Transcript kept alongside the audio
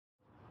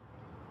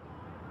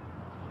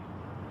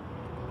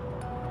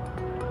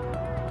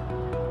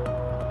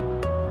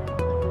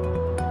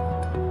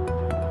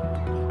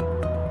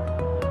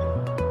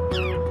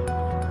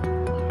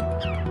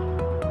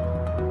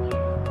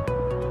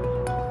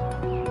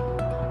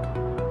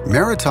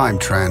Maritime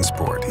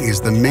transport is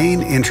the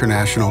main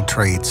international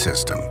trade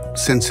system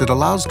since it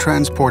allows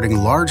transporting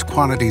large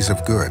quantities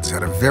of goods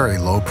at a very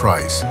low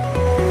price.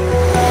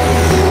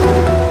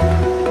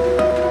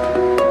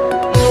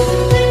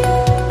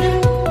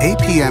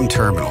 APM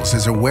Terminals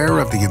is aware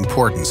of the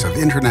importance of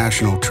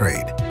international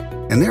trade,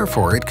 and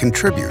therefore it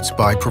contributes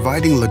by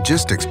providing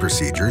logistics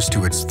procedures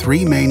to its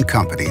three main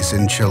companies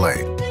in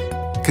Chile: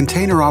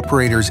 Container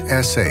Operators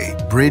S.A.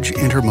 Bridge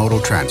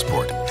Intermodal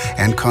Transport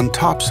and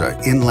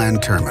Contopsa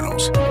Inland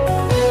Terminals.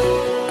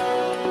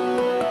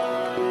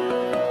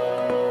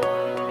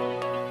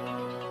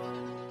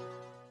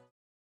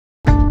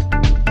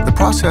 The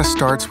process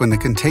starts when the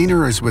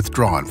container is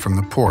withdrawn from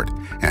the port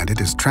and it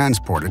is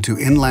transported to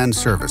inland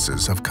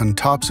services of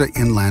Contopsa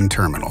Inland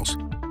Terminals.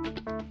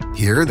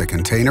 Here, the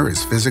container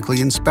is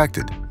physically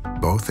inspected,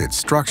 both its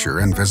structure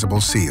and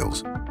visible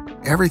seals.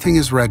 Everything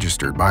is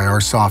registered by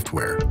our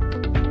software.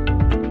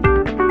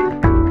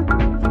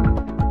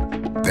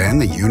 Then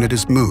the unit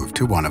is moved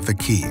to one of the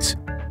quays.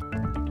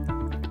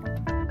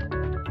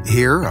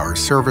 Here, our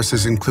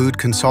services include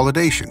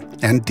consolidation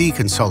and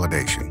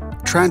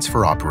deconsolidation,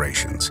 transfer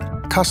operations,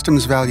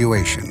 customs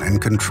valuation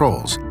and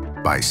controls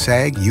by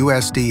SAG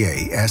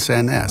USDA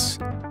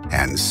SNS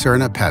and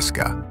Cerna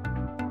Pesca.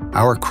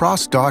 Our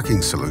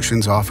cross-docking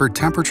solutions offer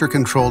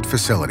temperature-controlled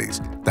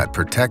facilities that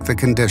protect the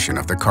condition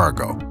of the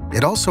cargo.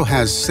 It also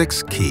has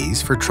 6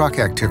 quays for truck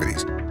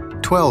activities,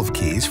 12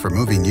 quays for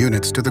moving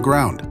units to the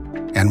ground,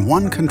 and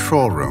 1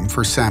 control room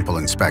for sample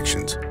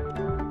inspections.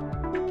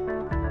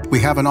 We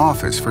have an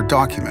office for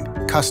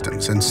document,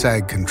 customs, and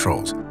SAG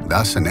controls,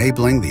 thus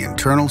enabling the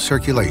internal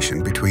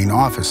circulation between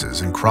offices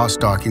and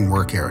cross-docking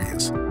work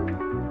areas.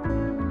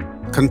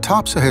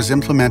 Contopsa has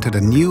implemented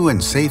a new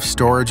and safe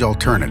storage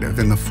alternative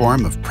in the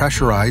form of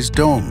pressurized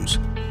domes,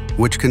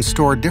 which can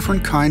store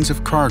different kinds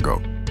of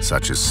cargo,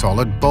 such as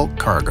solid bulk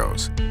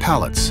cargoes,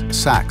 pallets,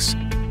 sacks,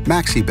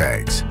 maxi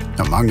bags,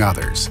 among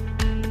others.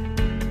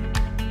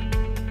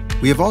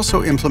 We have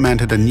also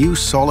implemented a new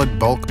solid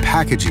bulk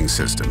packaging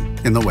system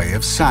in the way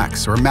of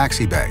sacks or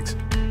maxi bags.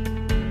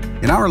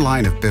 In our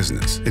line of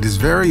business, it is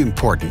very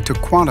important to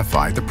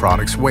quantify the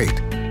product's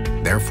weight.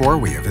 Therefore,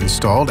 we have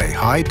installed a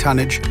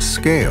high-tonnage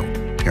scale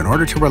in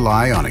order to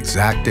rely on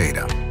exact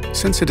data,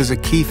 since it is a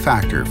key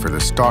factor for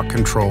the stock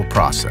control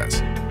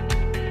process.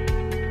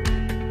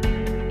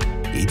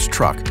 Each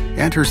truck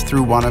enters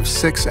through one of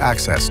 6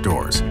 access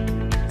doors.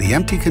 The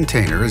empty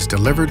container is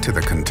delivered to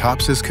the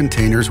Contopsa's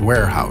Containers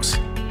warehouse,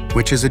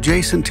 which is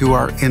adjacent to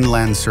our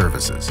inland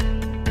services.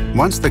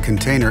 Once the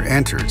container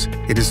enters,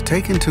 it is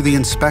taken to the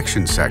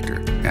inspection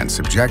sector and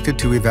subjected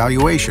to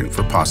evaluation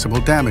for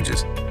possible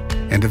damages,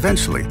 and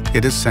eventually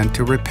it is sent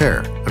to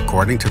repair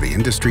according to the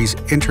industry's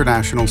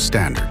international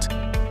standards.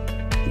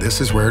 This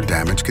is where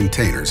damaged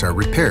containers are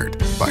repaired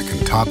by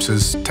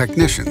Contopsa's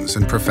technicians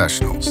and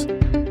professionals.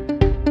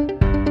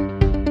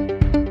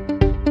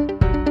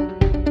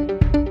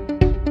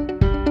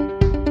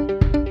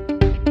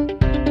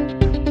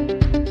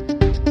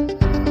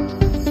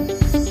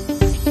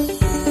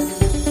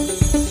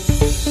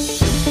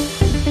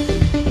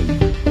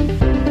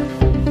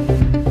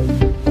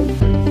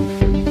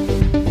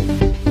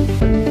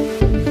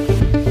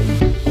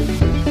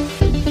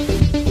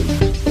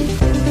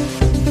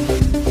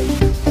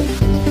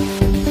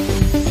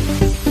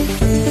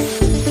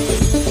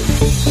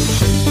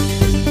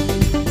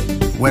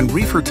 When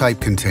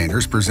reefer-type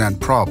containers present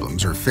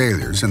problems or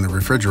failures in the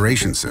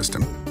refrigeration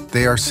system,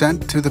 they are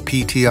sent to the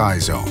PTI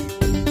zone.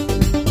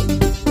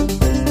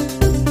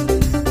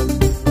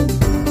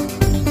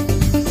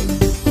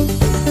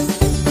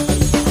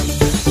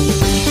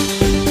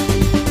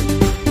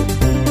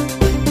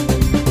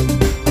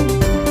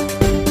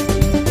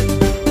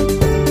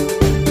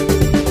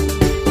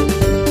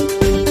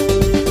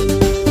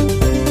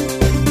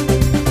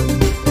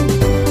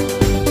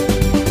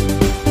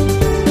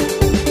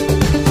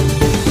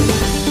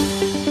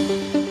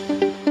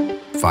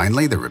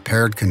 Finally, the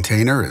repaired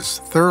container is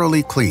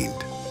thoroughly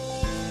cleaned.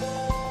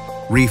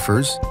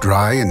 Reefers,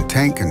 dry, and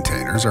tank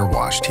containers are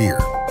washed here.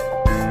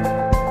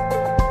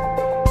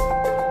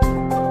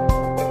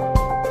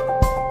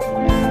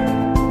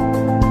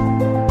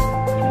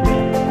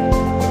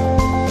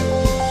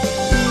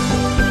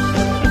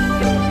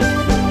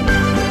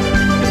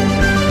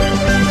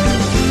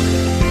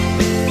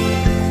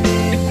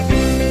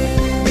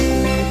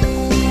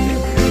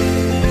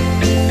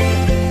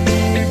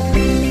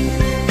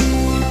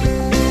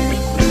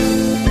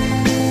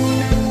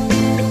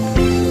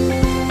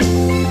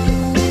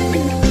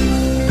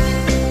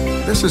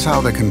 This is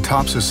how the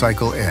Contopsa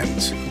cycle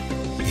ends.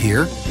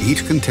 Here,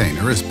 each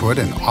container is put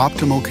in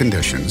optimal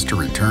conditions to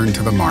return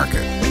to the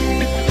market.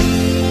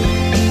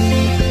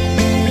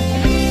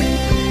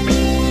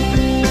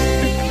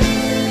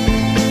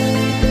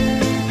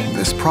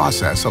 This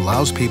process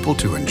allows people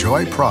to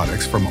enjoy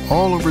products from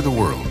all over the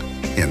world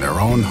in their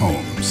own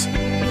homes.